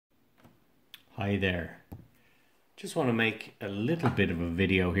Hi there. Just want to make a little bit of a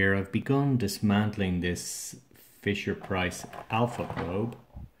video here. I've begun dismantling this Fisher-Price Alpha Probe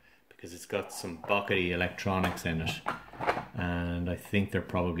because it's got some buckety electronics in it and I think they're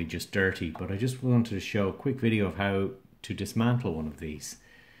probably just dirty, but I just wanted to show a quick video of how to dismantle one of these.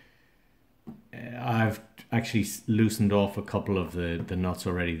 I've actually loosened off a couple of the nuts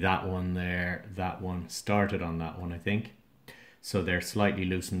already. That one there, that one, started on that one I think. So they're slightly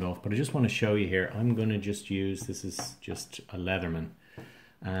loosened off, but I just want to show you here. I'm going to just use, this is just a Leatherman,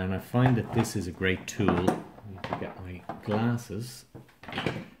 and I find that this is a great tool. I need to get my glasses.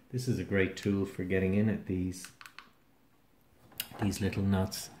 This is a great tool for getting in at these little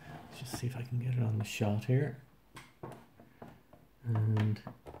nuts. Let's just see if I can get it on the shot here. And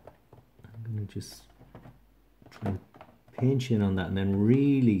I'm going to just try and pinch in on that and then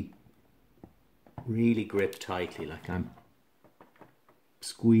really grip tightly, like I'm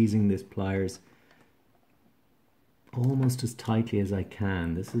squeezing this pliers almost as tightly as I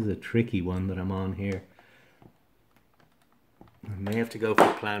can. This is a tricky one that I'm on here. I may have to go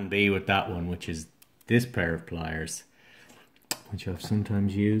for plan B with that one, which is this pair of pliers, which I've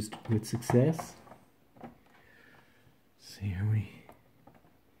sometimes used with success. See, here we...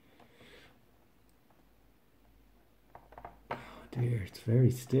 Oh dear, it's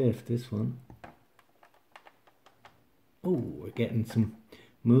very stiff, this one. Oh, we're getting some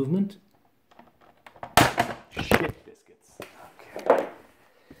movement. Shit biscuits. Okay.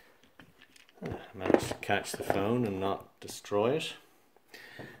 I managed to catch the phone and not destroy it.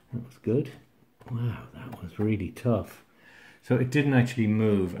 That was good. Wow, that was really tough. So it didn't actually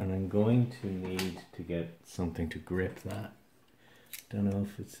move, and I'm going to need to get something to grip that. Don't know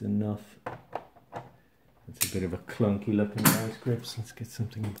if it's enough. It's a bit of a clunky looking vice grips. Let's get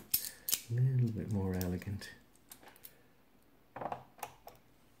something a little bit more elegant.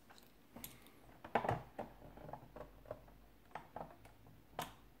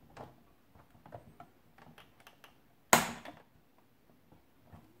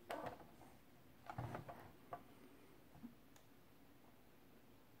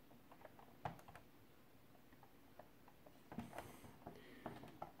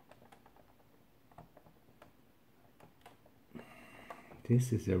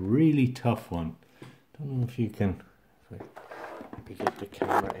 This is a really tough one. Don't know if you can, if I maybe get the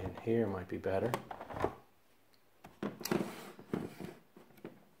camera in here might be better.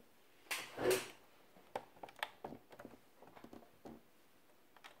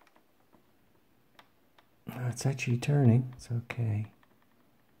 Oh, it's actually turning, it's okay.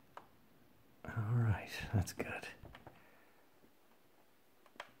 All right, that's good.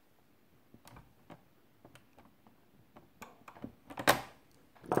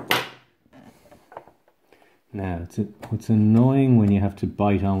 Now, what's annoying when you have to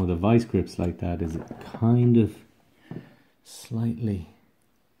bite on with a vice grips like that is it kind of slightly...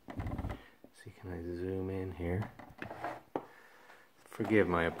 See, can I zoom in here? Forgive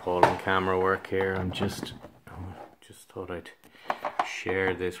my appalling camera work here. I just thought I'd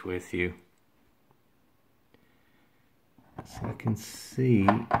share this with you. So I can see...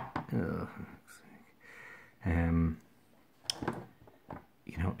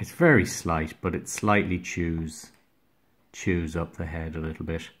 you know, it's very slight, but it slightly chews up the head a little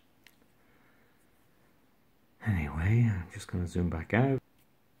bit. Anyway, I'm just going to zoom back out.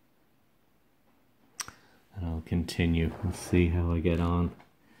 And I'll continue and see how I get on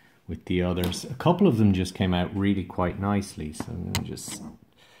with the others. A couple of them just came out really quite nicely, so I'm going to just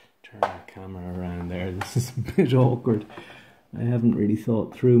turn my camera around there. This is a bit awkward. I haven't really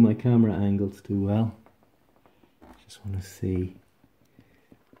thought through my camera angles too well. Just want to see.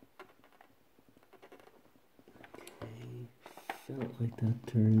 Felt like that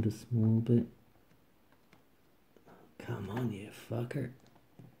turned a small bit. Come on, you fucker.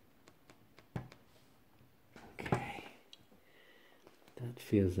 Okay. That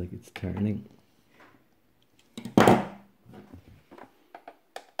feels like it's turning.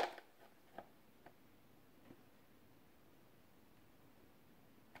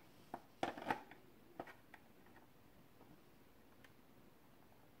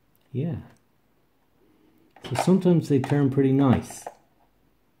 Yeah. So sometimes they turn pretty nice.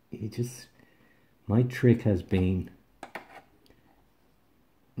 My trick has been,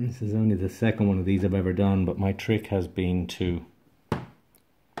 this is only the second one of these I've ever done, but my trick has been to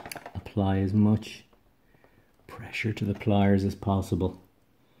apply as much pressure to the pliers as possible.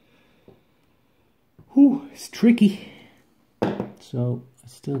 Whew, it's tricky. So I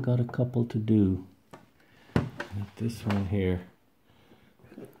still got a couple to do. Like this one here.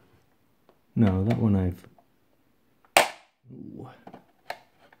 No, that one I've... Ooh.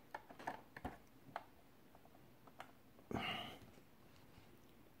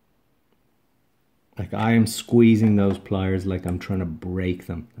 like I am squeezing those pliers like I'm trying to break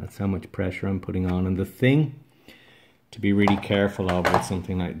them. That's how much pressure I'm putting on. And the thing to be really careful of with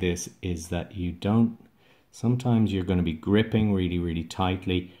something like this is that you don't, sometimes you're going to be gripping really, really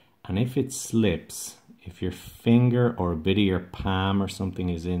tightly, and if it slips, if your finger or a bit of your palm or something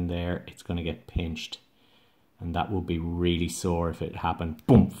is in there, it's going to get pinched, and that will be really sore if it happened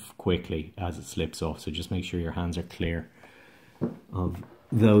boom quickly as it slips off. So just make sure your hands are clear of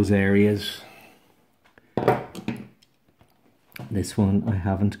those areas. This one I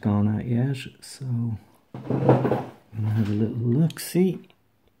haven't gone at yet, so I'm gonna have a little look, see,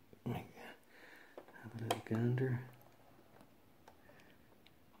 have a little gander.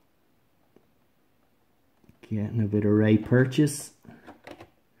 Getting a bit of Ray purchase.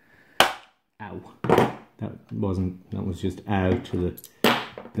 Ow. That was just ow to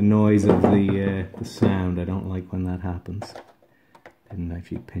the noise of the sound. I don't like when that happens. Didn't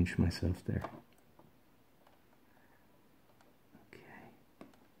actually pinch myself there.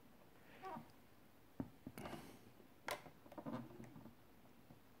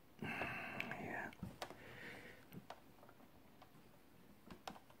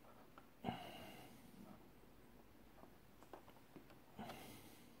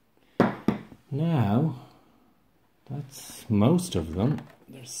 Now, that's most of them.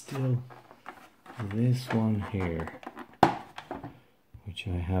 There's still this one here, which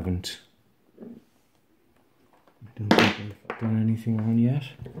I don't think I've done anything on yet.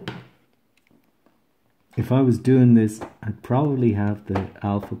 If I was doing this, I'd probably have the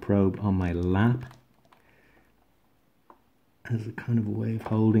Alpha Probe on my lap as a kind of a way of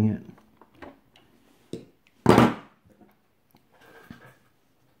holding it.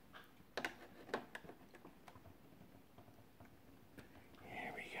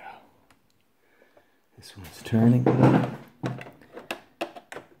 This one's turning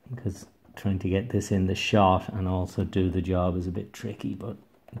because trying to get this in the shot and also do the job is a bit tricky, but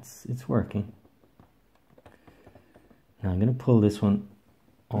it's working. Now I'm going to pull this one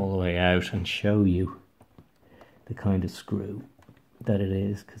all the way out and show you the kind of screw that it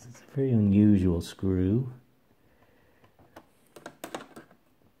is, because it's a very unusual screw.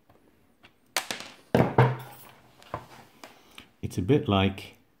 It's a bit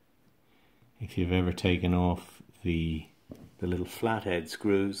like if you've ever taken off the little flathead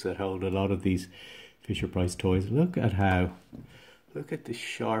screws that hold a lot of these Fisher-Price toys. Look at the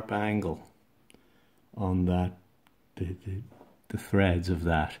sharp angle on that, the threads of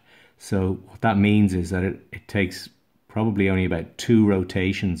that. So what that means is that it takes probably only about 2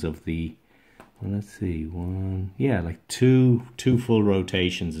 rotations of the, well, let's see, like two full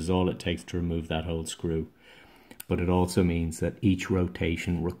rotations is all it takes to remove that whole screw. But it also means that each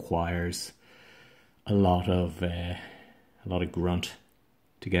rotation requires a lot of grunt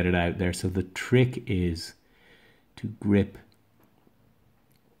to get it out there. So the trick is to grip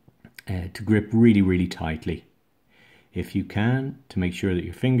really, really tightly, if you can, to make sure that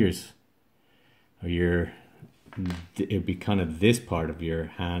your fingers or it'd be kind of this part of your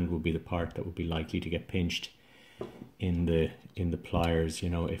hand will be the part that would be likely to get pinched in the pliers, you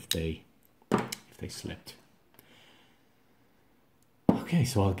know, if they slipped. Okay,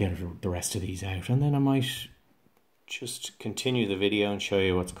 so I'll get the rest of these out, and then I might just continue the video and show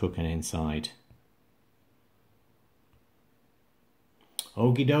you what's cooking inside.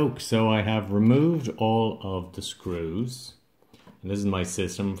 Okie doke, so I have removed all of the screws, and this is my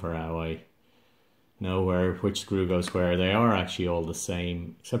system for how I know which screw goes where. They are actually all the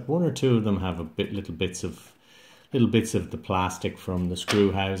same, except 1 or 2 of them have little bits of the plastic from the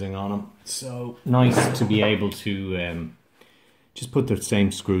screw housing on them. So nice to be able to just put the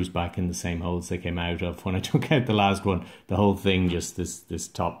same screws back in the same holes they came out of. When I took out the last one, the whole thing, just this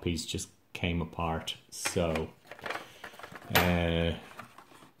top piece just came apart. So I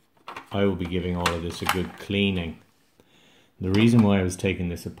will be giving all of this a good cleaning. The reason why I was taking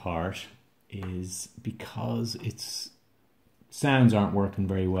this apart is because its sounds aren't working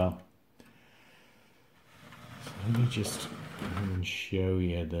very well. So let me just come and show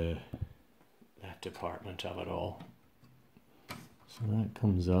you that department of it all. So that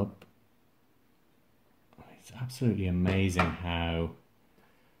comes up. It's absolutely amazing how,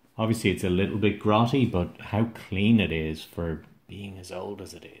 obviously it's a little bit grotty, but how clean it is for being as old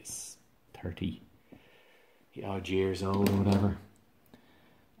as it is. 30 odd years old or whatever.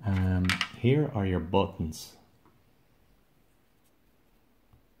 Here are your buttons.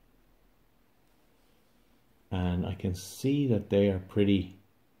 And I can see that they are pretty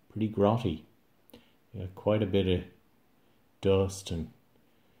grotty. You got quite a bit of dust and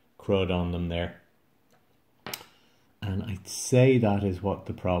crud on them there. And I'd say that is what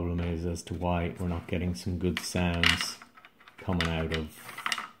the problem is as to why we're not getting some good sounds coming out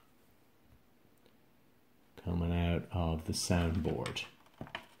of the soundboard.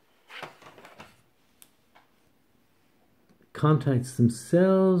 Contacts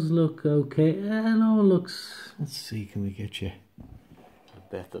themselves look okay. No, looks. Let's see, can we get you a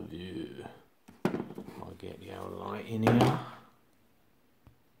better view? I'll get you a light in here.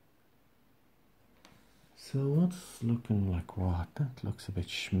 So what's looking like what? That looks a bit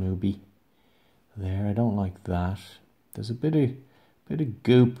schmooby there. I don't like that. There's a bit of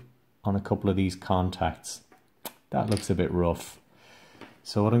goop on a couple of these contacts. That looks a bit rough.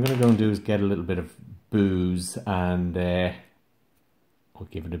 So what I'm going to go and do is get a little bit of booze and I'll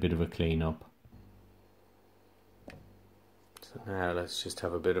give it a bit of a clean up. So now let's just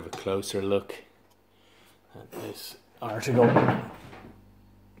have a bit of a closer look at this article.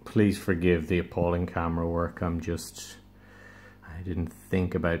 Please forgive the appalling camera work. I didn't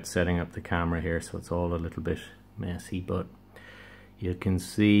think about setting up the camera here, so it's all a little bit messy, but you can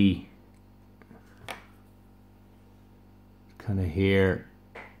see kind of here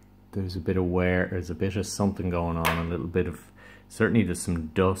there's a bit of wear, there's a bit of something going on, a little bit of, certainly there's some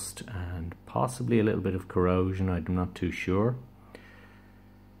dust and possibly a little bit of corrosion, I'm not too sure.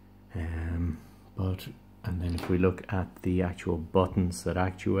 And then if we look at the actual buttons that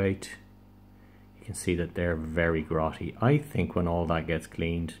actuate, you can see that they're very grotty. I think when all that gets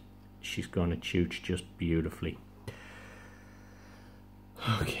cleaned, she's going to chooch just beautifully.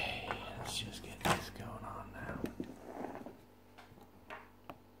 Okay, let's just get this going on now.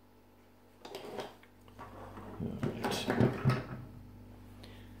 Alright.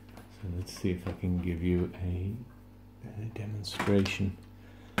 So let's see if I can give you a demonstration.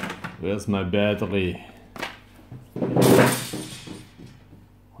 Where's my battery?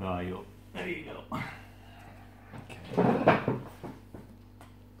 Where are you? There you go. Okay.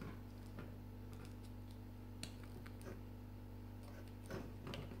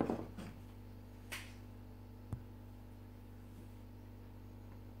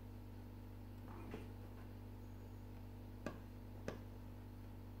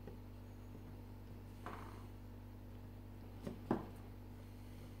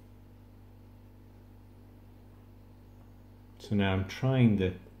 So now I'm trying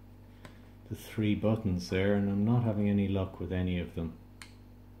the three buttons there and I'm not having any luck with any of them.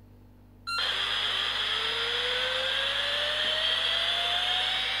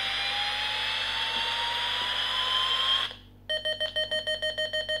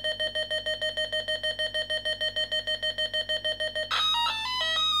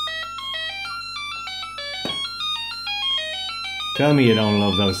 Tell me you don't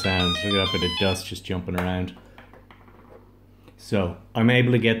love those sounds. Look at that bit of dust just jumping around. So I'm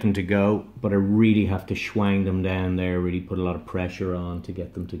able to get them to go, but I really have to swang them down there, really put a lot of pressure on to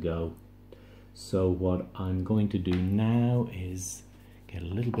get them to go. So what I'm going to do now is get a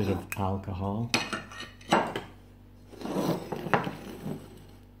little bit of alcohol.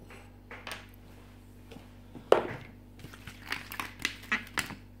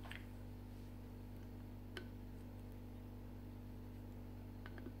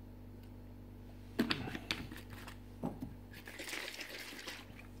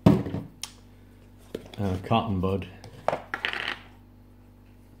 Cotton bud, and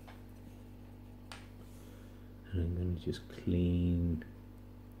I'm going to just clean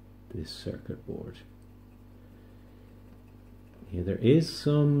this circuit board. Yeah, there is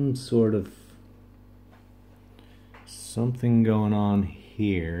some sort of something going on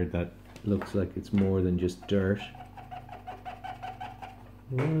here that looks like it's more than just dirt.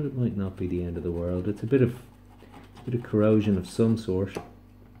 Well, it might not be the end of the world. It's a bit of corrosion of some sort.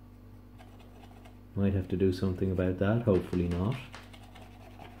 Might have to do something about that, hopefully not.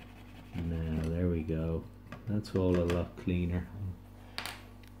 Now, there we go. That's all a lot cleaner.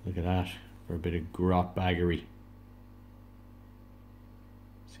 Look at that, for a bit of grot baggery.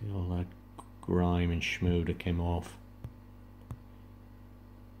 See all that grime and schmoo that came off.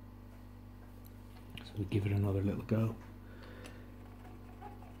 So we'll give it another little go.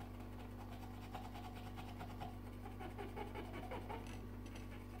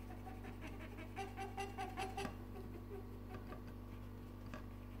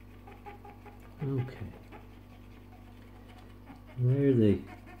 Okay, there are the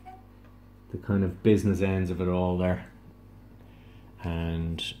kind of business ends of it all there,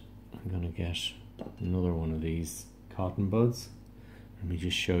 and I'm going to get another one of these cotton buds. Let me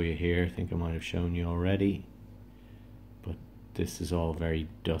just show you here. I think I might have shown you already, but this is all very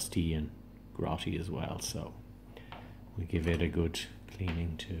dusty and grotty as well, so we give it a good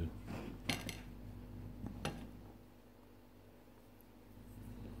cleaning too.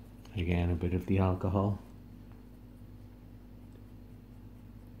 Again, a bit of the alcohol.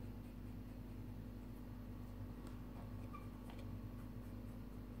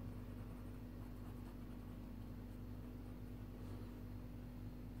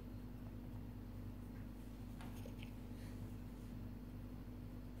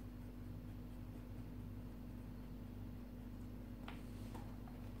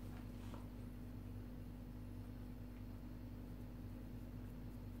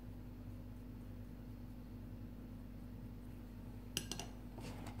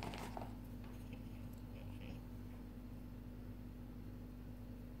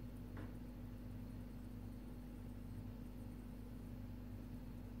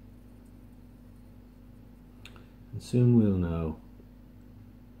 And soon we'll know.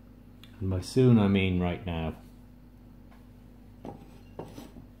 And by soon I mean right now.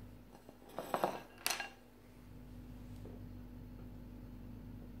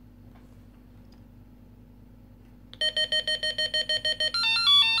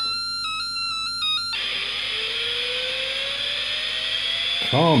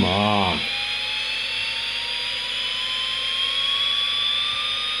 Come on.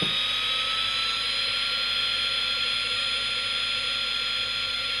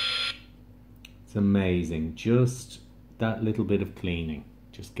 It's amazing. Just that little bit of cleaning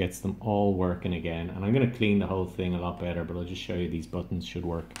just gets them all working again. And I'm going to clean the whole thing a lot better, but I'll just show you these buttons should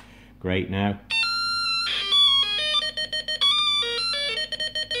work great now.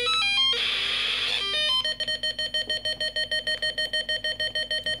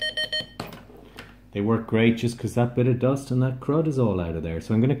 They work great just because that bit of dust and that crud is all out of there.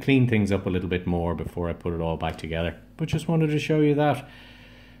 So I'm going to clean things up a little bit more before I put it all back together. But just wanted to show you that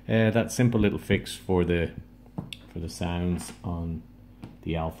that simple little fix for the sounds on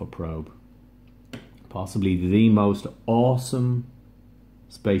the Alpha Probe. Possibly the most awesome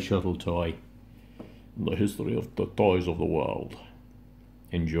space shuttle toy in the history of the toys of the world.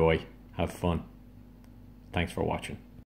 Enjoy, have fun. Thanks for watching.